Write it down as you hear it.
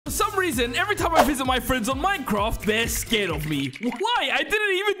reason, every time I visit my friends on Minecraft, they're scared of me. Why? I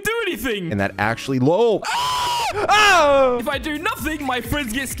didn't even do anything. And that actually low. If I do nothing, my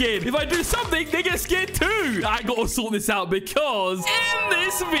friends get scared. If I do something, they get scared too. I gotta sort this out because in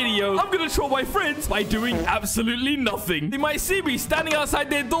this video, I'm gonna troll my friends by doing absolutely nothing. They might see me standing outside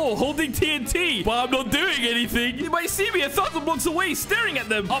their door holding TNT, but I'm not doing anything. They might see me 1,000 blocks away staring at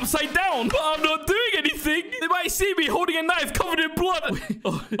them upside down, but I'm not doing anything. They might see me holding a knife covered in blood.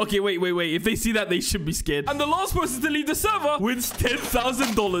 Okay, wait. If they see that, they should be scared. And the last person to leave the server wins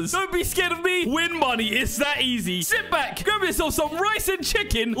 $10,000. Don't be scared of me. Win money. It's that easy. Sit back, grab yourself some rice and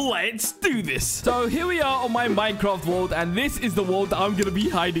chicken. Let's do this. So here we are on my Minecraft world, and this is the world that I'm gonna be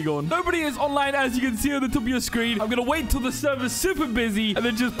hiding on. Nobody is online, as you can see on the top of your screen. I'm gonna wait till the server's super busy and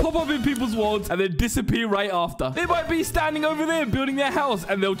then just pop up in people's worlds and then disappear right after. They might be standing over there building their house,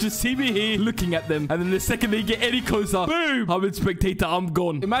 and they'll just see me here looking at them. And then the second they get any closer, boom, I'm in spectator, I'm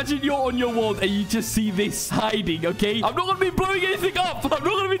gone. Imagine you're on your world and you just see this hiding, okay? I'm not gonna be blowing anything up. I'm not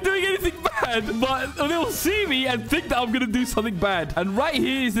gonna be doing anything bad, but they'll see me and think that I'm gonna do something bad. And right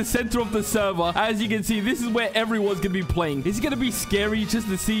here is the center of the server. As you can see, this is where everyone's gonna be playing. Is it gonna be scary just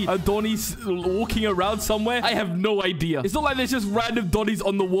to see a Doni walking around somewhere? I have no idea. It's not like there's just random Donis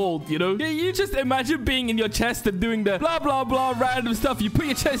on the wall, you know? You just imagine being in your chest and doing the blah, blah, blah random stuff. You put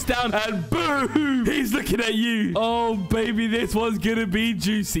your chest down and boom, he's looking at you. Oh, baby, this one's gonna be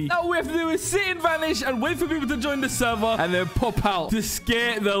juicy. Now, all we have to do is sit and vanish and wait for people to join the server and then pop out to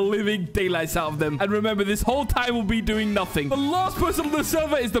scare the living daylights out of them. And remember, this whole time we'll be doing nothing. The last person on the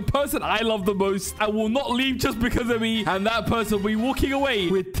server is the person I love the most and will not leave just because of me. And that person will be walking away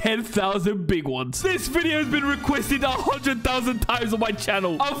with 10,000 big ones. This video has been requested 100,000 times on my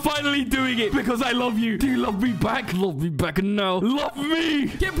channel. I'm finally doing it because I love you. Do you love me back? Love me back now. Love me.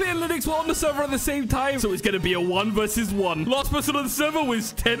 Gameplay and Linux were on the server at the same time, so it's going to be a 1 versus 1. Last person on the server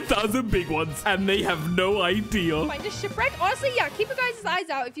wins 10,000 big ones, and they have no idea. Find a shipwreck? Honestly, yeah, keep your guys' eyes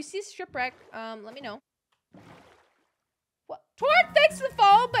out. If you see a shipwreck, let me know. What? Torn, thanks for the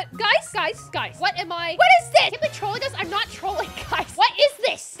follow, but guys, what am I? What is this? Can't be trolling us? I'm not trolling, guys. What is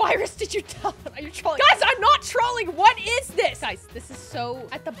this? Virus, did you tell them? Are you trolling? Guys, I'm not trolling. What is this? Guys, this is so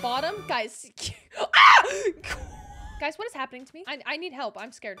at the bottom. Guys. Ah! Guys, what is happening to me? I need help.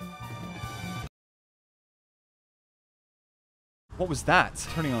 I'm scared. What was that?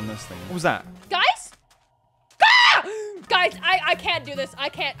 Turning on this thing. What was that? Guys? Ah! Guys, I can't do this. I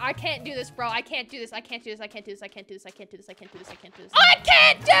can't do this, bro. I can't do this. I can't do this. I can't do this. I can't do this. I can't do this. I can't do this. I can't do this. I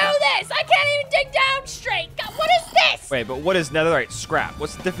can't do this. I can't even dig down straight. God, what is this? Wait, but what is netherite scrap?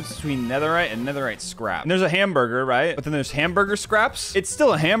 What's the difference between netherite and netherite scrap? And there's a hamburger, right? But then there's hamburger scraps. It's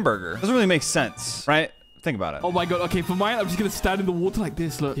still a hamburger. Doesn't really make sense, right? Think about it. Oh my god. Okay, for mine, I'm just gonna stand in the water like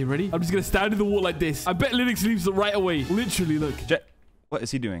this. Look, you ready? I'm just gonna stand in the water like this. I bet Linux leaves it right away. Literally, look. What is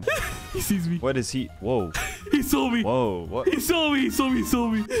he doing? He sees me. What is he? Whoa. He saw me. Whoa. What? He saw me. He saw me. He saw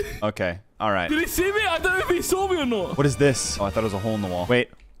me. Okay. All right. Did he see me? I don't know if he saw me or not. What is this? Oh, I thought it was a hole in the wall. Wait.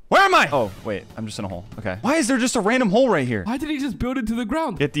 Where am I? Oh, wait. I'm just in a hole. Okay. Why is there just a random hole right here? Why did he just build it to the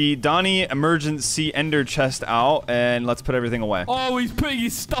ground? Get the Doni emergency ender chest out and let's put everything away. Oh, he's putting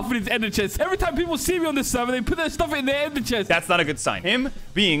his stuff in his ender chest. Every time people see me on this server, they put their stuff in their ender chest. That's not a good sign. Him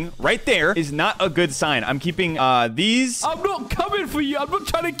being right there is not a good sign. I'm keeping these. I'm not coming for you. I'm not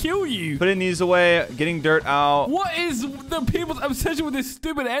trying to kill you. Putting these away, getting dirt out. What is the people's obsession with this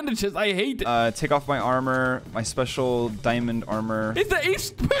stupid ender chest? I hate it. Take off my armor, my special diamond armor.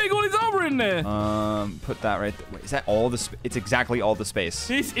 He's putting all his armor in there. Put that right there. Wait, is that all the it's exactly all the space.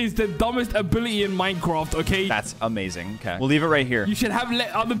 This is the dumbest ability in Minecraft, okay? That's amazing. Okay. We'll leave it right here. You should have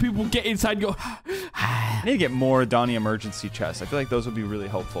let other people get inside your... I need to get more Doni emergency chests. I feel like those would be really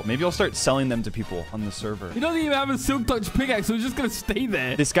helpful. Maybe I'll start selling them to people on the server. He doesn't even have a silk touch pickaxe, so he's just gonna stay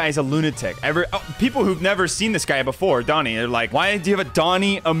there. This guy's a lunatic. People who've never seen this guy before, Doni, they're like, why do you have a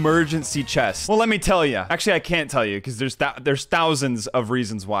Doni emergency chest? Well, let me tell you. Actually, I can't tell you because there's thousands of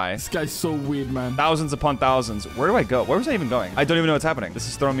reasons why. This guy's so weird, man. Thousands upon thousands. Where do I go? Where was I even going? I don't even know what's happening. This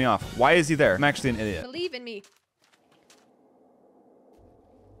is throwing me off. Why is he there? I'm actually an idiot. Believe in me.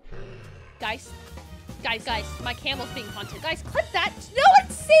 Guys, my camel's being hunted. Guys, clip that. No one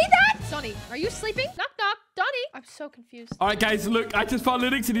see that? Doni, are you sleeping? Knock, knock. Doni. I'm so confused. All right, guys, look. I just found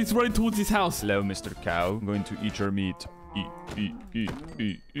Linux and he's running towards his house. Hello, Mr. Cow. I'm going to eat your meat.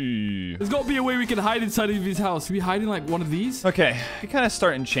 There's got to be a way we can hide inside of his house. Can we hide in like one of these? Okay. We kind of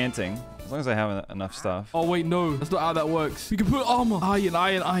start enchanting. As long as I have enough stuff. Oh, wait, no. That's not how that works. We can put armor. Iron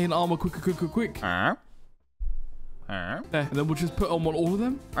armor. Quick. There, and then we'll just put on all of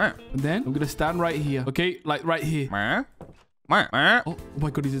them. And then I'm going to stand right here. Okay, like right here. Oh my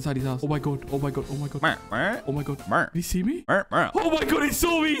god, he's inside his house. Oh my god. Oh my god. Oh my god. Oh my god. Did he see me? Oh my god, he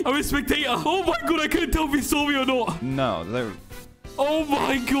saw me. I'm a spectator. Oh my god, I couldn't tell if he saw me or not. No, Oh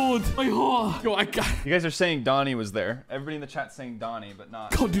my god. My heart. Yo, you guys are saying Donnie was there. Everybody in the chat's saying Donnie, but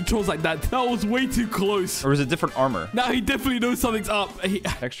not. Can't do trolls like that. That was way too close. Or was it different armor? Now he definitely knows something's up.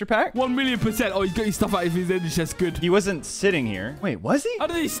 Texture pack? 1,000,000%. Oh, he's got his stuff out of his energy chest. Good. He wasn't sitting here. Wait, was he? How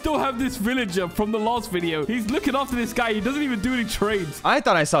does he still have this villager from the last video? He's looking after this guy. He doesn't even do any trades. I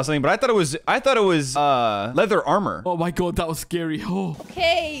thought I saw something, but I thought it was leather armor. Oh my god, that was scary. Oh.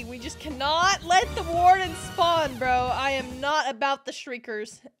 Okay, we just cannot let the warden spawn, bro. I am not about the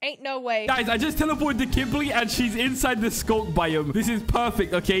shriekers. Ain't no way. Guys, I just teleported to Kimberly and she's inside the skulk biome. This is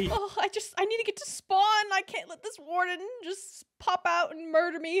perfect, okay? Oh, I need to get to spawn. I can't let this warden just pop out and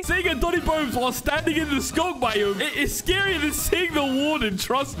murder me. Seeing a Doni bones while standing in the skulk biome, it is scarier than seeing the warden,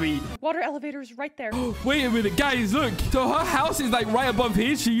 trust me. Water elevator is right there. Wait a minute, guys, look. So her house is like right above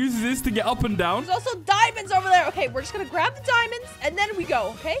here. She uses this to get up and down. There's also diamonds over there. Okay, we're just gonna grab the diamonds and then we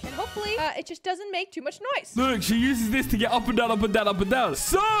go, okay? And hopefully it just doesn't make too much noise. Look, she uses this to get up and down, up and down, up and down.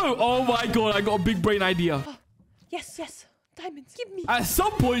 So, oh my god, I got a big brain idea. Yes. Diamonds, give me. At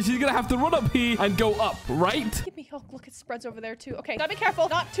some point, she's gonna have to run up here and go up, right? Give me. Oh, look, it spreads over there too. Okay, gotta be careful.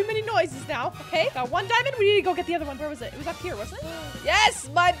 Not too many noises now. Okay, got one diamond. We need to go get the other one. Where was it? It was up here, wasn't it? Yes,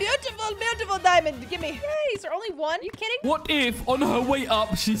 my beautiful, beautiful diamond. Give me. Yay, is there only one? Are you kidding? What if on her way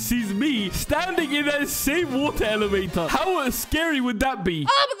up, she sees me standing in that same water elevator? How scary would that be?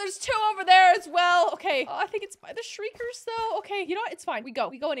 Oh, but there's two over there as well. Okay, I think it's by the shriekers though. Okay, you know what? It's fine. We go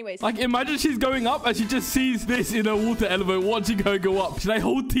anyways. Like, imagine she's going up and she just sees this in a water elevator, watching her go up. Should I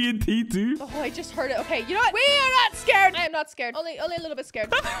hold TNT too? Oh, I just heard it. Okay, you know what? We are not scared. I am not scared. Only a little bit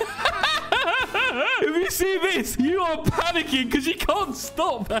scared. If you see this, you are panicking because you can't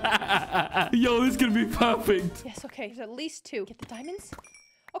stop. Yo, this is gonna be perfect. Yes, okay. There's at least two. Get the diamonds.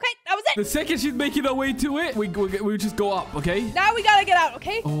 Okay, that was it. The second she's making her way to it, we just go up, okay? Now we gotta get out,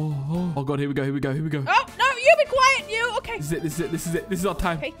 okay? Oh god, here we go. Oh, no, you be quiet, you. Okay. This is it. This is our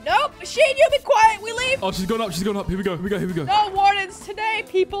time. Okay, nope. Machine, you be quiet. We leave. Oh, she's going up. Here we go. No wardens today,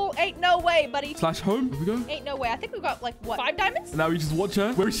 people. Ain't no way, buddy. / home. Here we go. Ain't no way. I think we got like, what, 5 diamonds? And now we just watch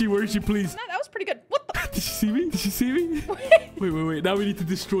her. Where is she, please? No, that was pretty good. What the? Did she see me? Wait. Now we need to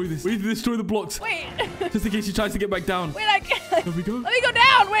destroy this. We need to destroy the blocks. Wait. Just in case she tries to get back down. Wait, I can't. There we go. Let me go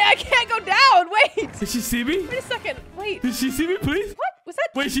down. Wait, I can't go down. Wait. Did she see me? Wait a second. Wait. Did she see me, please? What? Was that?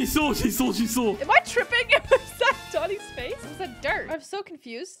 Wait, she saw. Am I tripping? Was that Donnie's face? Was that dirt? I'm so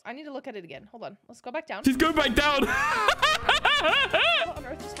confused. I need to look at it again. Hold on. Let's go back down. She's going back down. What on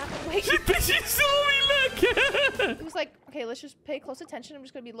earth just happened? Wait. She saw me, look. It was like, okay, let's just pay close attention. I'm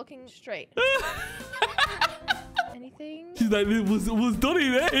just going to be looking straight. Anything? She's like, was Doni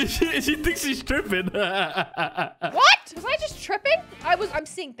there? She thinks she's tripping. What? Was I just tripping? I'm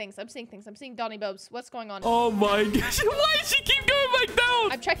seeing things. I'm seeing Doni Bobs. What's going on? Oh my gosh. Why does she keep going back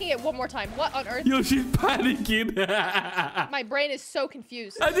down? I'm checking it one more time. What on earth? Yo, she's panicking. My brain is so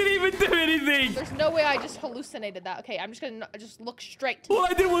confused. I didn't even do anything. There's no way I just hallucinated that. Okay, I'm just gonna just look straight. All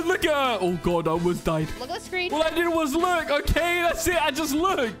I did was look at her. Oh god, I almost died. Look at the screen. All I did was look. Okay, that's it. I just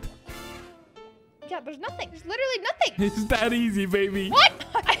looked. Yeah, there's nothing. There's literally nothing. It's that easy, baby. What?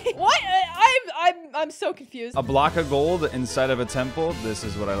 What? I'm so confused. A block of gold inside of a temple. This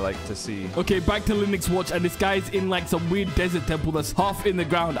is what I like to see. Okay, back to Linux Watch, and this guy's in like some weird desert temple that's half in the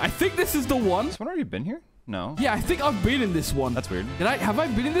ground. I think this is the one. Has one already been here? No. Yeah, I think I've been in this one. That's weird. Have I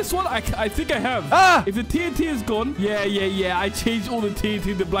been in this one? I think I have. Ah! If the TNT is gone. Yeah. I changed all the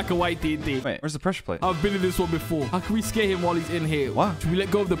TNT to black and white TNT. Wait, where's the pressure plate? I've been in this one before. How can we scare him while he's in here? What? Should we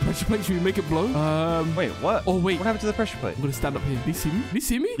let go of the pressure plate? Should we make it blow? Wait, what? Oh, wait. What happened to the pressure plate? I'm gonna stand up here. Did he see me? Did he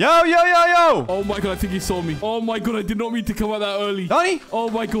see me? Yo! Oh my god, I think he saw me. Oh my god, I did not mean to come out that early. Donnie? Oh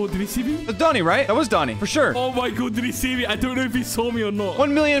my god, did he see me? That's Donnie, right? That was Donnie, for sure. Oh my god, did he see me? I don't know if he saw me or not.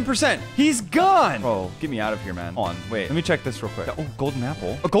 1,000,000%. He's gone. Bro, get me out of here, man. Hold on. Wait, let me check this real quick. Oh, golden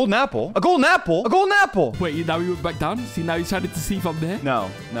apple. A golden apple? A golden apple? A golden apple! Wait, now he went back down? See, now he's trying to see if I'm there? No.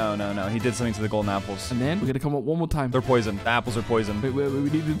 He did something to the golden apples. And then we're gonna come up one more time. They're poison. The apples are poison. Wait, we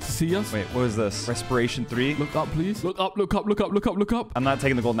need him to see us. Wait, what is this? Respiration 3? Look up, please. Look up. I'm not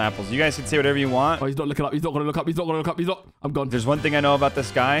taking the golden apples. You guys can say whatever you want. Oh, he's not looking up. He's not gonna look up. I'm gone. There's one thing I know about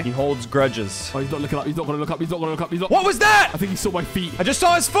this guy. He holds grudges. Oh, he's not looking up. He's not gonna look up. What was that? I think he saw my feet. I just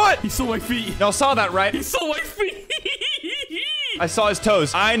saw his foot. He saw my feet. Y'all saw that, right? He saw my feet. I saw his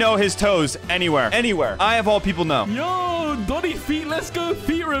toes. I know his toes anywhere. I, of all people, know. Yo, Doni feet. Let's go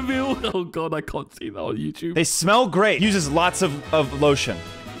feet reveal. Oh, God, I can't see that on YouTube. They smell great. Uses lots of lotion.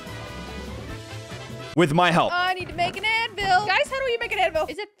 With my help. I need to make an anvil. Guys, how do you make an anvil?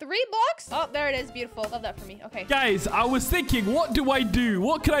 Is it 3 blocks? Oh, there it is. Beautiful. Love that for me. Okay. Guys, I was thinking, what do I do?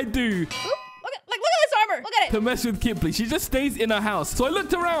 What can I do? Oop. Look at this armor. Look at it. To mess with Kipley. She just stays in her house. So I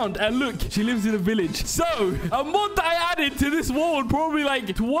looked around and look, she lives in a village. So a mod that I added to this wall probably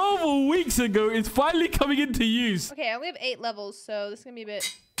like 12 weeks ago is finally coming into use. Okay, I only have 8 levels, so this is going to be a bit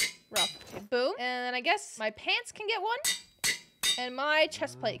rough. Okay, boom. And then I guess my pants can get one. And my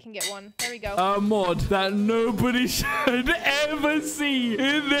chest plate can get one. There we go. A mod that nobody should ever see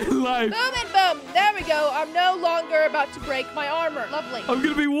in their life. Boom and boom. There we go. I'm no longer about to break my armor. Lovely. I'm going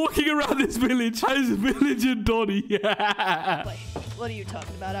to be walking around this village as Villager Doni. Lovely. What are you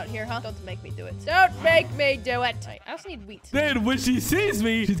talking about out here, huh? Don't make me do it. Don't make me do it. Right, I also need wheat. Then when she sees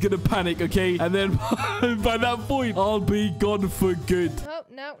me, she's going to panic, okay? And then by that point, I'll be gone for good. Oh,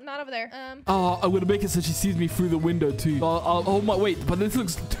 no, not over there. Oh, I'm going to make it so she sees me through the window too. Oh my, wait, but this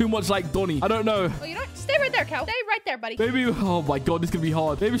looks too much like Doni. I don't know. Well, you know what? Stay right there, cow. Stay right there, buddy. Maybe, oh my God, this is going to be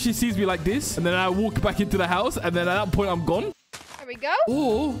hard. Maybe she sees me like this, and then I walk back into the house, and then at that point, I'm gone. There we go.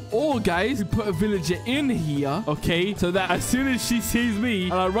 Or guys, we put a villager in here, okay? So that as soon as she sees me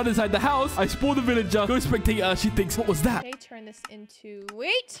and I run inside the house, I spawn the villager, go spectate her, she thinks, what was that? Okay, turn this into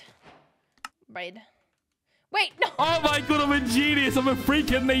wheat. Bread. Wait, no. Oh my God, I'm a genius. I'm a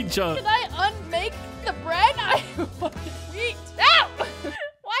freak of nature. Can I unmake the bread? I wanted wheat. No!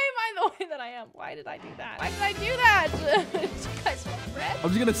 Why am I the way that I am? Why did I do that? Why did I do that? You guys want bread? I'm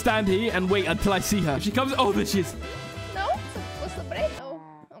just going to stand here and wait until I see her. If she comes, oh, there she is. No? What's the bread? Oh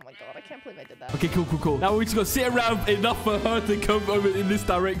my God, I can't believe I did that. Okay, cool. Now we just got to sit around enough for her to come over in this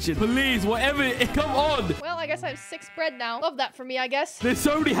direction. Please, whatever, come on. Well, I guess I have 6 bread now. Love that for me, I guess. There's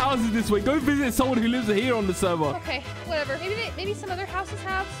so many houses this way. Go visit someone who lives here on the server. Okay, whatever. Maybe some other houses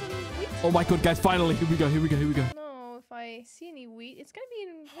have some wheat. Oh my God, guys, finally. Here we go. No, if I see any wheat, it's gonna be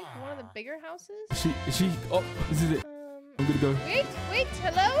in like one of the bigger houses. Is she? Oh, this is it. I'm gonna go. Wait,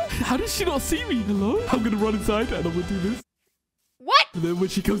 hello? How does she not see me? Hello? I'm gonna run inside and I'm gonna do this. What? And then when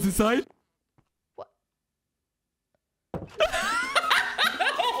she comes inside. What?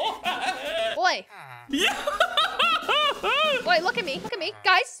 Boy. Yeah. Boy, look at me.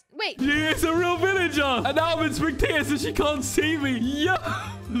 Guys, wait. She is a real villager. And now I'm in spectator so she can't see me. Yeah.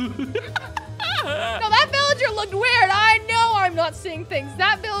 No, that villager looked weird. I know I'm not seeing things.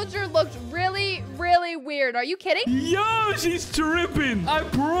 That villager looked really, really weird. Are you kidding? Yo, she's tripping. I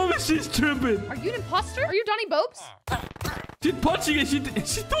promise she's tripping. Are you an imposter? Are you Donnie Bopes? She's punching it. She thought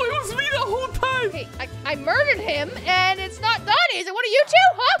it was me the whole time. Okay, I murdered him, and it's not Donnie. Is it one of you two,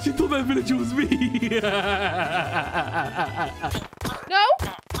 huh? She thought that villager was me. No?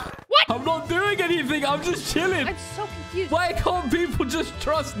 What? I'm not doing anything. I'm just chilling. I'm so confused. Why can't people just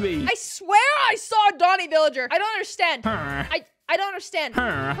trust me? I swear I saw a Donnie villager. I don't understand. I don't understand.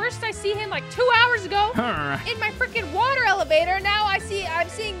 First I see him like 2 hours ago in my freaking water elevator. Now I'm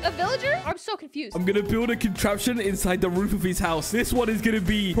seeing a villager. I'm so confused. I'm gonna build a contraption inside the roof of his house. This one is gonna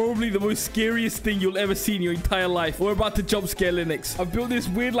be probably the most scariest thing you'll ever see in your entire life. We're about to jump scare Linux. I've built this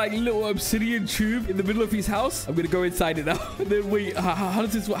weird like little obsidian tube in the middle of his house. I'm gonna go inside it now. And then wait, how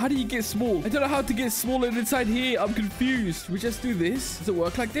does this work? How do you get small? I don't know how to get smaller inside here. I'm confused. We just do this. Does it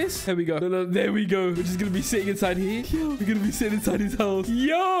work like this? There we go. No, there we go. We're just gonna be sitting inside here. We're gonna be sitting inside his house.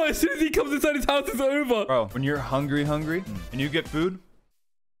 Yo, as soon as he comes inside his house, it's over. Bro, when you're hungry, and you get food,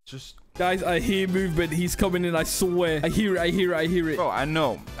 just... Guys, I hear movement. He's coming in, I swear. I hear it. Bro, I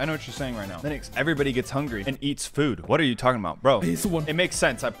know what you're saying right now. Linux, everybody gets hungry and eats food. What are you talking about, bro? Here's the one. It makes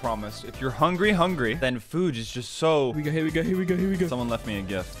sense, I promise. If you're hungry, then food is just so... Here we go. Someone left me a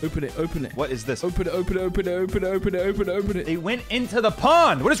gift. Open it. What is this? Open it. They went into the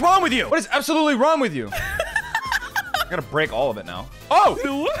pond. What is wrong with you? What is absolutely wrong with you? I gotta break all of it now. Oh! Did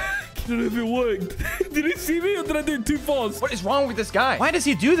it work? I don't know if it worked. Did he see me or did I do it too fast? What is wrong with this guy? Why does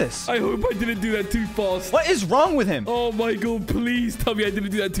he do this? I hope I didn't do that too fast. What is wrong with him? Oh my God, please tell me I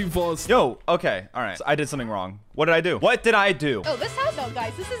didn't do that too fast. Yo, okay, all right. So I did something wrong. What did I do? Oh, this house? No,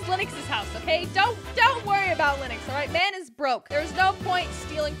 guys, this is Linux's house, okay? Don't worry about Linux, all right? Man is broke. There's no point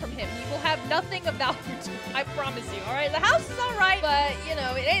stealing from him. He will have nothing of value to you. I promise you, all right? The house is all right, but, you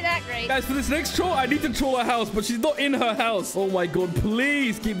know, it ain't that great. Guys, for this next troll, I need to troll her house, but she's not in her house. Oh my God,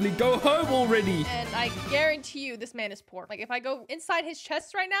 please, Ghibli, go home already. And I guarantee you this man is poor. Like, if I go inside his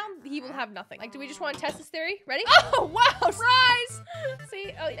chest right now, he will have nothing. Like, do we just want to test this theory? Ready? Oh, wow, surprise!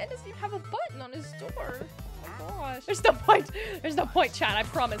 See, oh, he doesn't even have a button on his door. Gosh. There's no point, chat. I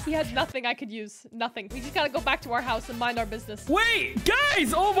promise. He has nothing I could use. Nothing. We just gotta go back to our house and mind our business. Wait,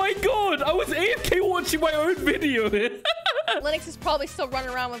 guys! Oh my God! I was AFK watching my own video. Linux is probably still running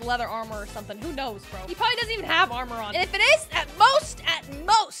around with leather armor or something. Who knows, bro? He probably doesn't even have armor on. And if it is, at most,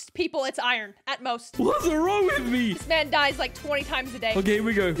 people, it's iron at most. What's wrong with me? This man dies like 20 times a day. Okay, here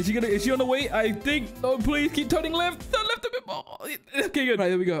we go. Is she on the way? I think. Oh, please keep turning left. Turn left a bit more. Okay, good. Right,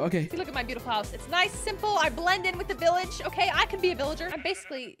 there we go. Okay. Look at my beautiful house. It's nice, simple. I blend in with the village. Okay, I can be a villager. I'm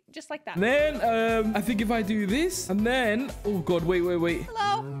basically just like that. Then, I think if I do this, and then, oh God, wait.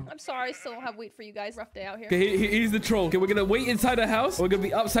 Hello. I'm sorry, I still don't have wheat for you guys. Rough day out here. Okay, here's the troll. Okay, we're gonna wait inside the house. We're gonna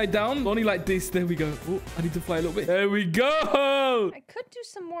be upside down, only like this. There we go. Oh, I need to fly a little bit. There we go. I could do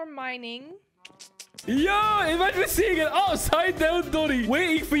some more mining. Yo, imagine seeing an upside down Doni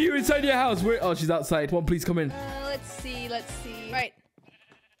waiting for you inside your house. Where? Oh, she's outside. Come on, please come in. Let's see. Right.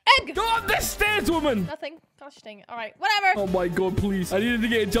 Egg! Go up the stairs, woman! Nothing. Gosh dang it. All right, whatever. Oh my God, please. I needed to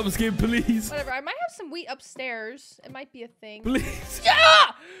get a jump scare, please. Whatever. I might have some wheat upstairs. It might be a thing. Please. Yeah!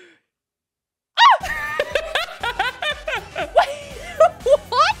 Ah! Wait,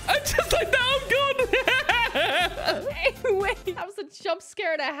 what? I'm just like that. I'm gone. Hey, wait. That was a jump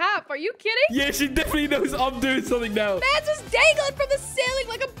scare and a half. Are you kidding? Yeah, she definitely knows I'm doing something now. Man's just dangling from the ceiling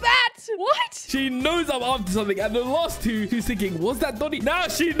like a bat. What? She knows I'm up to something. And the last two, she's thinking, was that Doni? Now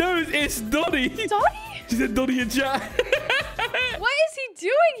she knows it's Doni. Doni? She said Doni in chat. What is he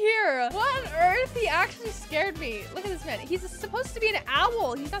doing here? What on earth? He actually scared me. Look at this man. He's supposed to be an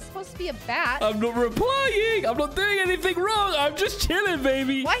owl. He's not supposed to be a bat. I'm not replying. I'm not doing anything wrong. I'm just chilling,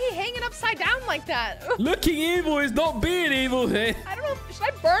 baby. Why he hanging upside down like that? Looking evil is not being evil here. I don't know. Should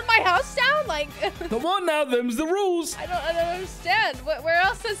I burn my house down? Like, come on now. Them's the rules. I don't understand. Where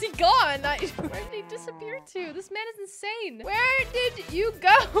else has he gone? Where did he disappear to? This man is insane. Where did you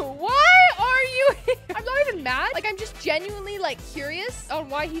go? Why are you here? I'm not even mad. Like, I'm just genuinely like curious on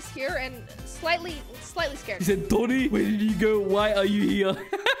why he's here and slightly scared. He said, Doni, where did you go? Why are you here?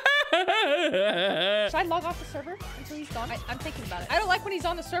 Should I log off the server until he's gone? I'm thinking about it. I don't like when he's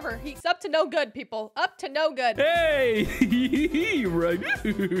on the server. He's up to no good, people. Up to no good. Hey! Right.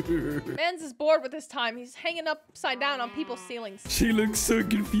 Mans is bored with his time. He's hanging upside down on people's ceilings. She looks so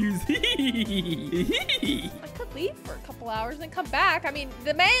confused. I could leave for a couple hours and then come back. I mean,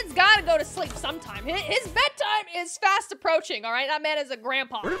 the man's gotta go to sleep sometime. His bedtime is fast approaching, all right? That man is a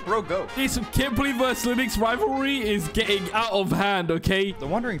grandpa. Where did bro go? This Kimberly vs. Linux rivalry is getting out of hand, okay? The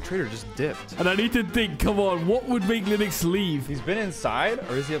Wandering Trader just dipped. And I need to think, come on, what would make Linux leave? He's been inside,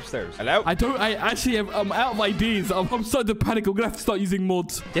 or is he upstairs? Hello? I'm out of ideas. I'm starting to panic. I'm gonna have to start using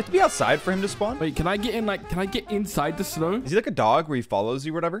mods. You have to be outside for him to spawn? Wait, can I get inside the snow? Is he like a dog where he follows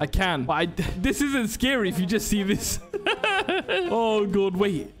you or whatever? I can, but this isn't scary if you just see this. Oh God,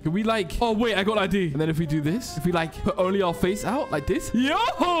 wait. Can we like, oh wait, I got an idea. And then if we do this, if we like put only our face out like this.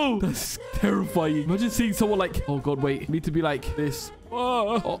 Yo! That's terrifying. Imagine seeing someone like, oh God, wait. I need to be like this.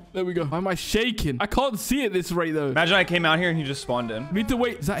 Oh, there we go. Why am I shaking? I can't see at this rate though. Imagine I came out here and he just spawned in. We need to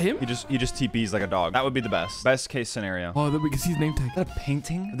wait. Is that him? He just TPs like a dog. That would be the best case scenario. Oh, then we can see his name tag. Is that a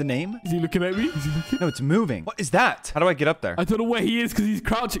painting of the name? Is he looking at me? Is he looking? No, it's moving. What is that? How do I get up there? I don't know where he is because he's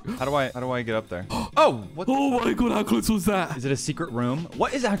crouching. How do I get up there? Oh, what? Oh my God, how close was that? Is it a secret room?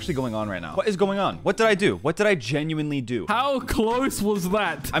 What is actually going on right now? What is going on? What did I do? What did I genuinely do? How close was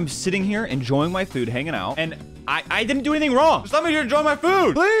that? I'm sitting here enjoying my food, hanging out, and I didn't do anything wrong. Just let me here enjoy my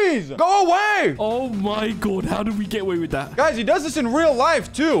food. Please, go away. Oh my God, how did we get away with that? Guys, he does this in real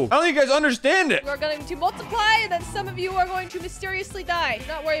life too. I don't think you guys understand it. We're going to multiply, and then some of you are going to mysteriously die. Do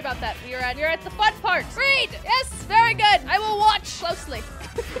not worry about that. You're at the fun part. Read. Yes, very good. I will watch closely.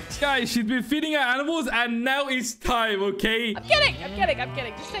 Guys, she's been feeding her animals, and now it's time, okay? I'm kidding.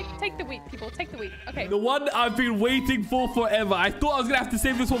 Just take the wheat, people. Take the wheat. Okay. The one I've been waiting for forever. I thought I was gonna have to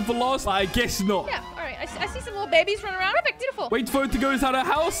save this one for last, but I guess not. Yeah, all right. I see some little babies running around. Perfect, beautiful. Wait for it to go inside her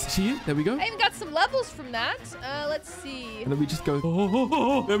house. See it? There we go. I even got some levels from that. Let's see. And then we just go.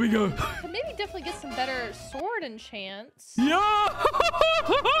 Oh, there we go. Can maybe definitely get some better sword enchants. Yeah!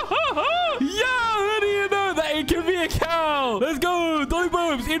 Yeah! How do you know that it can be a cow? Let's go. Doni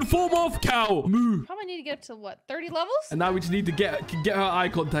Bones in form of cow. Moo. Probably need to get up to what, 30 levels? And now we just need to get her eye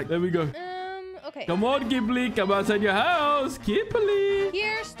contact. There we go. Okay. Come on, Ghibli. Come outside your house. Ghibli.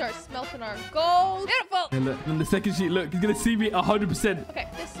 Here, start smelting our gold. Beautiful. And look, on the second sheet, look, he's going to see me 100%. Okay,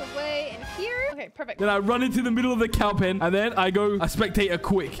 this away and here. Okay, perfect. Then I run into the middle of the cow pen, and then I go a spectator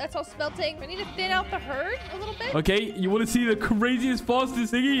quick. That's all smelting. I need to thin out the herd a little bit. Okay, you want to see the craziest,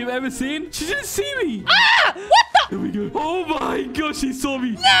 fastest thingy you've ever seen? She didn't see me. Ah! What the? There we go. Oh my gosh, she saw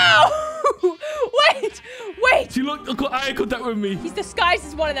me. No! Wait! She looked eye contact with me. He's disguised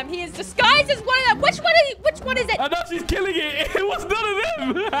as one of them. He is disguised as one of them. Which one is it? And now she's killing it. It was none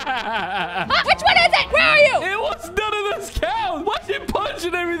of them. Huh? Which one is it? Where are you? It was none of those cows. Why is she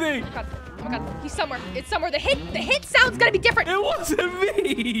punching everything? Oh my God. He's somewhere. It's somewhere. The hit sound's gonna be different. It wasn't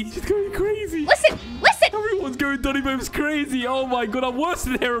me. She's going crazy. Listen. Everyone's going Donny Boom's crazy. Oh my god, I'm worse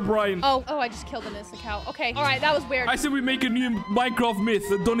than Herobrine. Oh, I just killed an innocent cow. Okay, all right, that was weird. I said we make a new Minecraft myth,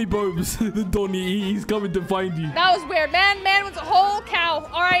 the Donny Boobs. The Donny, he's coming to find you. That was weird. Man was a whole cow.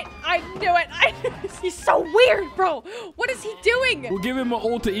 All right, I knew it. He's so weird, bro. What is he doing? We'll give him an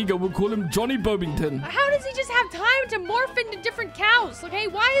alter ego. We'll call him Johnny Bobington. How does he just have time to morph into different cows? Okay,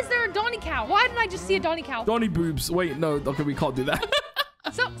 why is there a Donny cow? Why didn't I just see a Donny cow? Donny Boobs. Wait, no. Okay, we can't do that.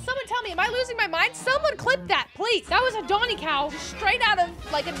 So, someone tell me, am I losing my mind? Someone clip that, please. That was a Donny cow, just straight out of,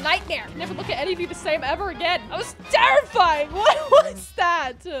 like, a nightmare. Never look at any of you the same ever again. That was terrifying. What was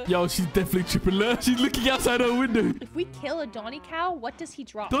that? Yo, she's definitely tripping. Look, she's looking outside her window. If we kill a Donny cow, what does he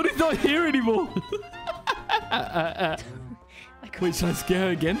drop? Donny's not here anymore. Wait, should I scare her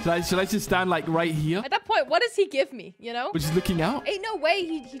again? Should I just stand, like, right here? At that point, what does he give me, you know? Which is looking out? Ain't no way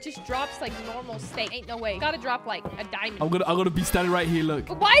he just drops, like, normal state. Ain't no way. Gotta drop, like, a diamond. I'm gonna be standing right here, look.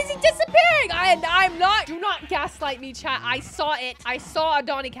 But why is he disappearing? I'm not. Do not gaslight me, chat. I saw it. I saw a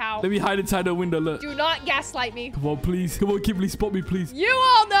Donny cow. Let me hide inside her window, look. Do not gaslight me. Come on, please. Come on, Kimberly, spot me, please. You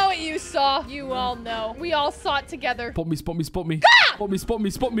all know what you saw. You all know. We all saw it together. Spot me, spot me, spot me. Ah! Spot me, spot me,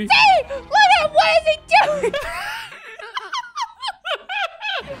 spot me. See? Look at him. What is he doing?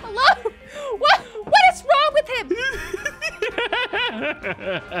 Hello? What is wrong with him?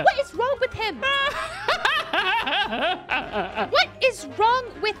 What is wrong with him? What is wrong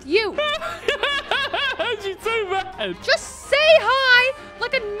with you? She's so mad. Just say hi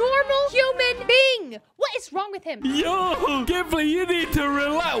like a normal human being. What is wrong with him? Yo, Kimberly, you need to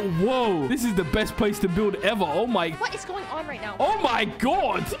relax. Whoa, this is the best place to build ever. Oh my. What is going on right now? Oh my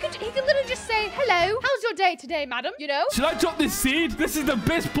god. He could literally just say, hello, how's your day today, madam? You know? Should I drop this seed? This is the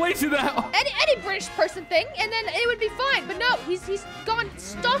best place in the house. Any British person thing, and then it would be fine. But no, he's gone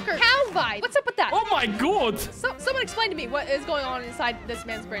stalker cow vibe. What's up with that? Oh my god. Someone explain to me what is going on inside this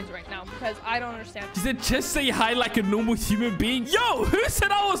man's brains right now, because I don't understand. She said, just say hi like a normal human being. Yo, who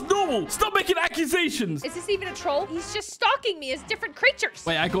said I was normal? Stop making accusations. Is this even a troll? He's just stalking me as different creatures.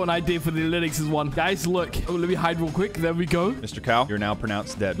 Wait, I got an idea for the Linux's one. Guys, look. Oh, let me hide real quick. There we go. Mr. Cow, you're now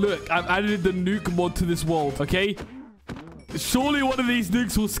pronounced dead. Look, I've added the nuke mod to this world, okay? Surely one of these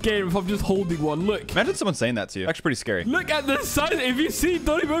nukes will scare him if I'm just holding one. Look. Imagine someone saying that to you. Actually pretty scary. Look at the size. If you see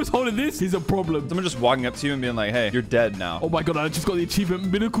Donny Boom's holding this, he's a problem. Someone just walking up to you and being like, hey, you're dead now. Oh my god, I just got the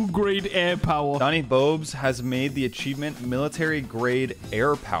achievement, medical grade air power. Donny Bobes has made the achievement military grade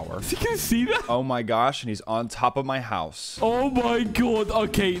air power. You can see that? Oh my gosh, and he's on top of my house. Oh my god.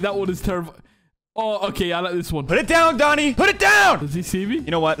 Okay, that one is terrifying. Oh, okay, I like this one. Put it down, Donny! Put it down! Does he see me? You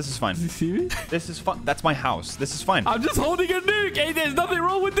know what? This is fine. Does he see me? This is fun. That's my house. This is fine. I'm just holding a nuke. Hey, there's nothing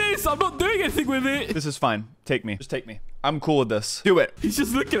wrong with this. I'm not doing anything with it. This is fine. Take me. Just take me. I'm cool with this. Do it. He's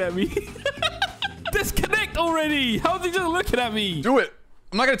just looking at me. Disconnect already. How's he just looking at me? Do it.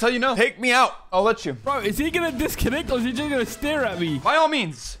 I'm not going to tell you no. Take me out. I'll let you. Bro, is he going to disconnect or is he just going to stare at me? By all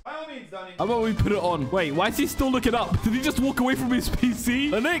means. By all means, Donny. How about we put it on? Wait, why is he still looking up? Did he just walk away from his PC?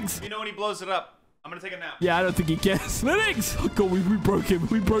 Linux? You know when he blows it up. I'm gonna take a nap. Yeah, I don't think he cares. Linux! Oh god, we broke him.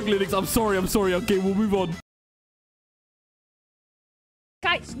 We broke Linux. I'm sorry. Okay, we'll move on.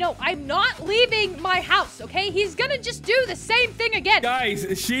 Guys, no, I'm not leaving my house, okay? He's gonna just do the same thing again. Guys,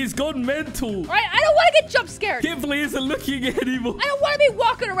 she's gone mental. All right, I don't want to get jump scared. Kimberly isn't looking anymore. I don't want to be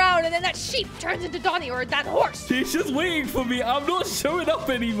walking around and then that sheep turns into Donny or that horse. She's just waiting for me. I'm not showing up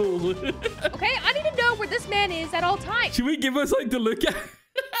anymore. Okay, I need to know where this man is at all times. Should we give her something to look at?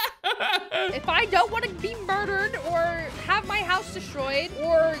 If I don't want to be murdered or have my house destroyed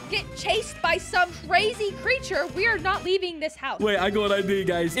or get chased by some crazy creature, we are not leaving this house. Wait, I got an idea,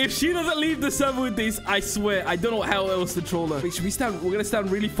 guys. If she doesn't leave the server with this, I swear, I don't know how else to troll her. Wait, should we stand? We're gonna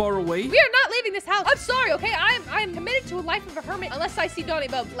stand really far away. We are not leaving this house. I'm sorry, okay? I'm committed to a life of a hermit unless I see Donny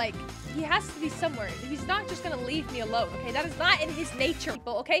Bob. Like, he has to be somewhere. He's not just gonna leave me alone, okay? That is not in his nature,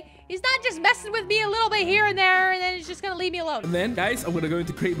 people, okay? He's not just messing with me a little bit here and there and then he's just gonna leave me alone. And then, guys, I'm gonna go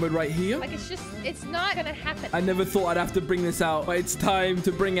into create mode right here. Like, it's not gonna happen. I never thought I'd have to bring this out, but it's time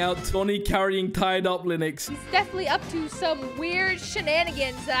to bring out Donny carrying tied up Linux. He's definitely up to some weird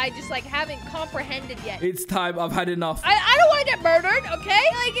shenanigans that I just, like, haven't comprehended yet. It's time. I've had enough. I don't want to get murdered, okay?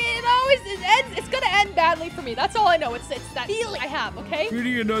 Like, it's gonna end badly for me. That's all I know. It's that feeling I have, okay? Who do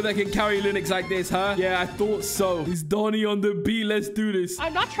you know that can carry Linux like this, huh? Yeah, I thought so. Is Donny on the beat? Let's do this.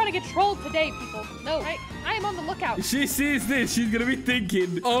 I'm not trying to get trolled today, people. No, I am on the lookout. If she sees this, she's gonna be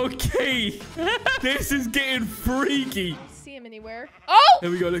thinking, okay, this is getting freaky. See him anywhere? Oh!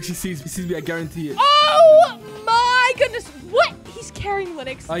 There we go. Look, she sees me. I guarantee it. Oh my goodness! What? He's carrying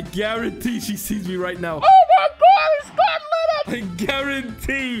Linux. I guarantee she sees me right now. Oh my god! He's got Linux. I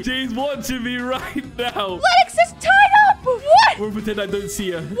guarantee she's watching me right now. Linux is tied up. What? We'll pretend I don't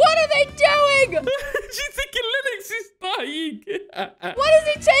see her. What are they doing? She's thinking Linux dying. What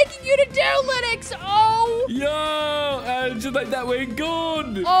is he taking you to do, Linux? Oh. Yo, and just like that, we're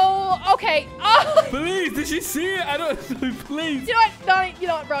gone. Oh, okay. Oh. Please, did she see it? I don't know. Please. You know what, Donnie? You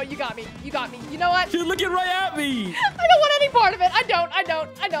know what, bro? You got me. You got me. You know what? She's looking right at me. I don't want any part of it. I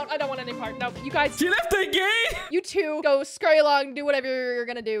don't want any part. No, you guys. She left the game. You two go scurry along, do whatever you're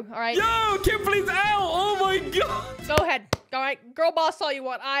gonna do. All right. Yo, Kimberly's out. Oh my god. Go ahead. All right, girl boss all you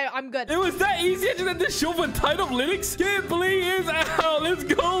want. I'm good. It was that easy. I just had to shove and tied up Linux. Kimberly is out. Let's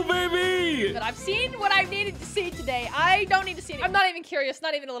go, baby. But I've seen what I needed to see today. I don't need to see it. I'm not even curious.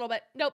 Not even a little bit. Nope.